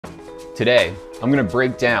Today, I'm going to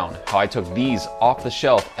break down how I took these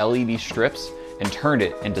off-the-shelf LED strips and turned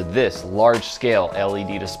it into this large-scale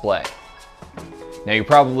LED display. Now you're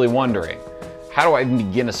probably wondering, how do I even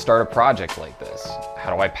begin to start a project like this?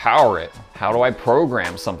 How do I power it? How do I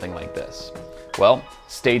program something like this? Well,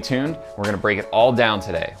 stay tuned. We're going to break it all down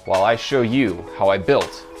today while I show you how I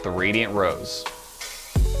built the Radiant Rose.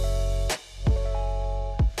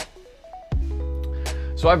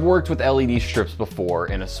 So I've worked with LED strips before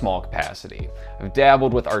in a small capacity. I've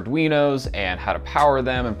dabbled with Arduinos and how to power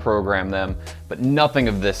them and program them, but nothing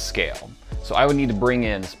of this scale. So I would need to bring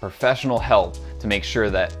in some professional help to make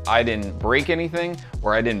sure that I didn't break anything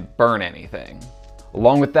or I didn't burn anything.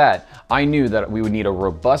 Along with that, I knew that we would need a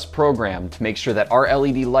robust program to make sure that our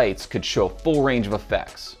LED lights could show a full range of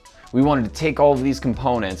effects. We wanted to take all of these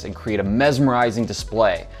components and create a mesmerizing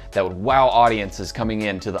display that would wow audiences coming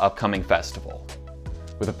into the upcoming festival.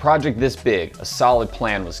 With a project this big, a solid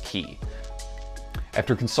plan was key.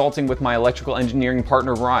 After consulting with my electrical engineering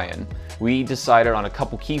partner Ryan, we decided on a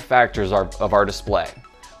couple key factors of our display.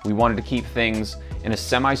 We wanted to keep things in a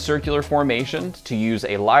semicircular formation to use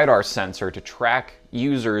a LiDAR sensor to track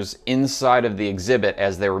users inside of the exhibit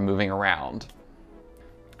as they were moving around.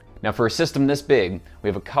 Now for a system this big, we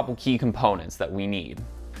have a couple key components that we need.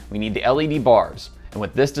 We need the LED bars. And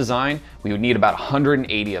with this design, we would need about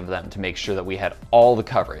 180 of them to make sure that we had all the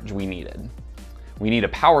coverage we needed. We need a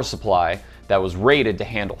power supply that was rated to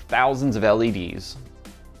handle thousands of LEDs.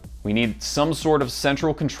 We need some sort of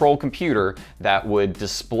central control computer that would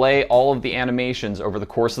display all of the animations over the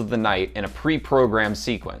course of the night in a pre-programmed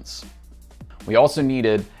sequence. We also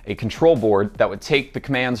needed a control board that would take the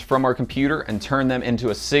commands from our computer and turn them into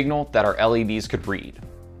a signal that our LEDs could read.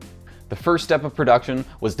 The first step of production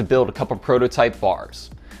was to build a couple prototype bars.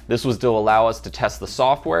 This was to allow us to test the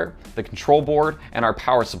software, the control board, and our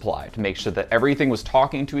power supply to make sure that everything was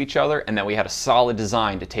talking to each other and that we had a solid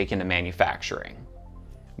design to take into manufacturing.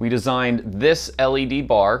 We designed this LED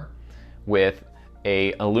bar with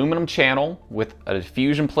an aluminum channel with a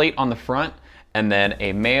diffusion plate on the front and then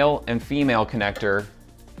a male and female connector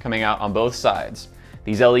coming out on both sides.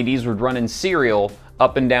 These LEDs would run in serial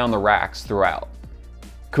up and down the racks throughout.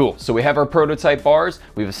 Cool, so we have our prototype bars,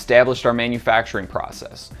 we've established our manufacturing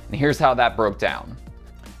process, and here's how that broke down.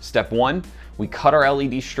 Step 1, we cut our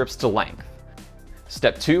LED strips to length.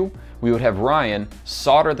 Step 2, we would have Ryan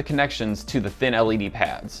solder the connections to the thin LED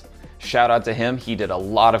pads. Shout out to him, he did a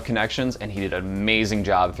lot of connections and he did an amazing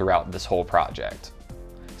job throughout this whole project.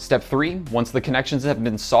 Step 3, once the connections have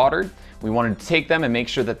been soldered, we wanted to take them and make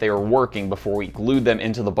sure that they were working before we glued them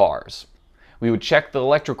into the bars. We would check the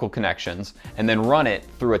electrical connections and then run it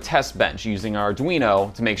through a test bench using our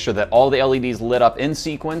Arduino to make sure that all the LEDs lit up in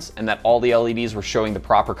sequence and that all the LEDs were showing the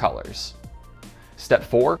proper colors. Step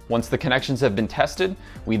 4, once the connections have been tested,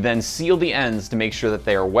 we then seal the ends to make sure that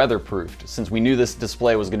they are weatherproofed since we knew this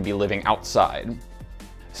display was going to be living outside.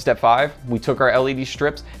 Step 5, we took our LED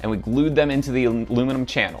strips and we glued them into the aluminum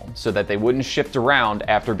channel so that they wouldn't shift around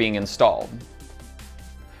after being installed.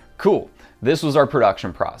 Cool, this was our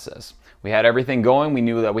production process. We had everything going, we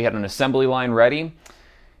knew that we had an assembly line ready.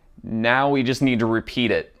 Now we just need to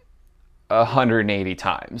repeat it 180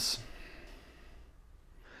 times.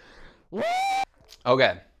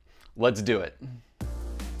 Okay, let's do it.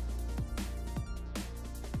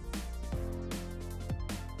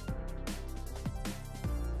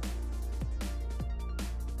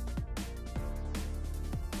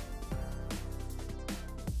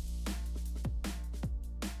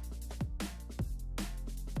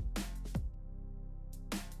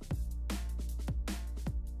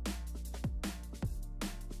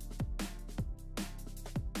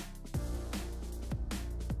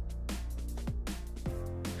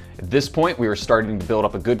 At this point, we were starting to build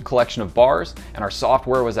up a good collection of bars, and our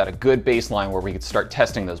software was at a good baseline where we could start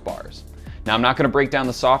testing those bars. Now, I'm not going to break down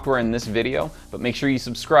the software in this video, but make sure you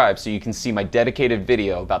subscribe so you can see my dedicated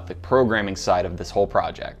video about the programming side of this whole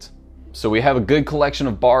project. So we have a good collection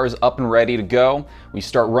of bars up and ready to go. We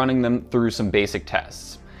start running them through some basic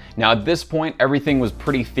tests. Now, at this point, everything was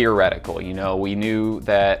pretty theoretical. You know, we knew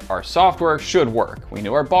that our software should work. We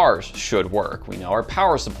knew our bars should work. We know our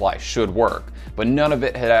power supply should work, but none of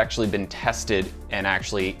it had actually been tested and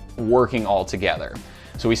actually working all together.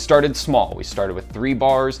 So we started small. We started with 3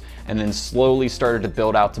 bars and then slowly started to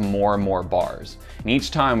build out to more and more bars. And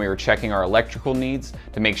each time we were checking our electrical needs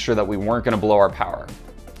to make sure that we weren't going to blow our power.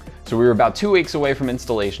 So we were about 2 weeks away from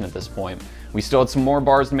installation at this point. We still had some more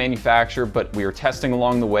bars to manufacture, but we were testing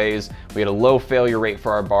along the ways. We had a low failure rate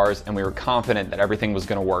for our bars, and we were confident that everything was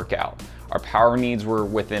going to work out. Our power needs were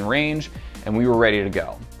within range, and we were ready to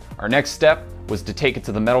go. Our next step was to take it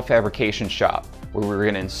to the metal fabrication shop, where we were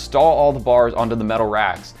going to install all the bars onto the metal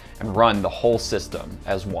racks and run the whole system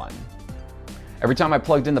as one. Every time I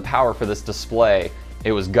plugged in the power for this display,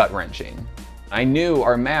 it was gut-wrenching. I knew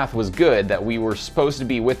our math was good, that we were supposed to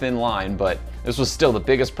be within line, but this was still the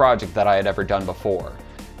biggest project that I had ever done before.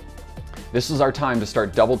 This was our time to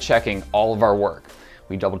start double-checking all of our work.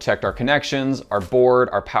 We double-checked our connections, our board,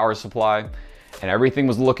 our power supply, and everything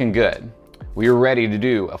was looking good. We were ready to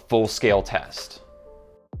do a full-scale test.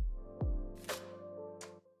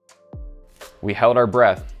 We held our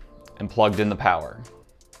breath and plugged in the power.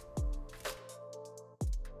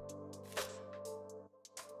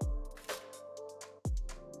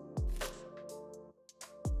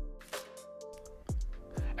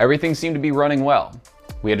 Everything seemed to be running well.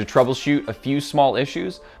 We had to troubleshoot a few small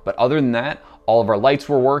issues, but other than that, all of our lights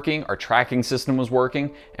were working, our tracking system was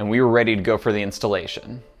working, and we were ready to go for the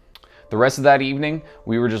installation. The rest of that evening,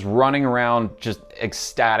 we were just running around, just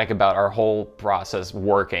ecstatic about our whole process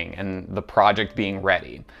working and the project being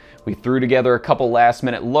ready. We threw together a couple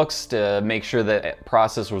last-minute looks to make sure that the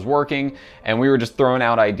process was working, and we were just throwing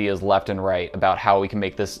out ideas left and right about how we can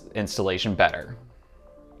make this installation better.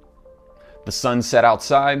 The sun set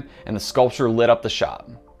outside and the sculpture lit up the shop.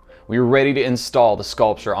 We were ready to install the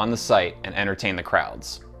sculpture on the site and entertain the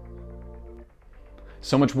crowds.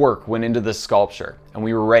 So much work went into this sculpture, and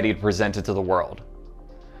we were ready to present it to the world.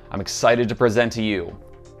 I'm excited to present to you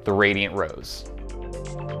the Radiant Rose.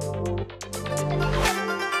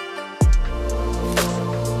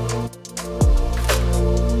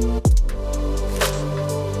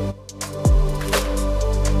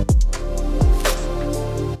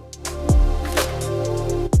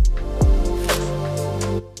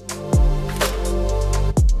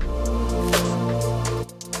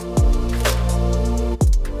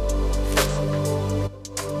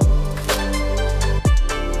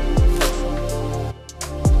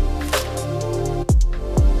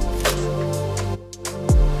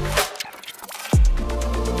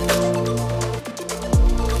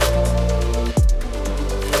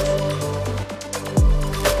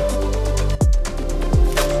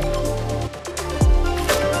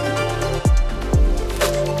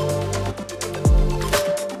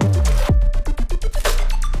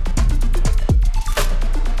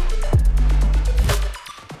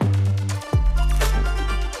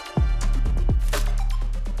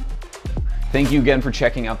 Thank you again for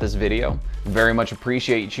checking out this video. Very much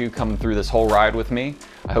appreciate you coming through this whole ride with me.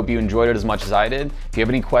 I hope you enjoyed it as much as I did. If you have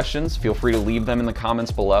any questions, feel free to leave them in the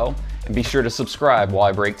comments below, and be sure to subscribe while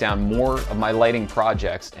I break down more of my lighting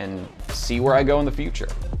projects and see where I go in the future.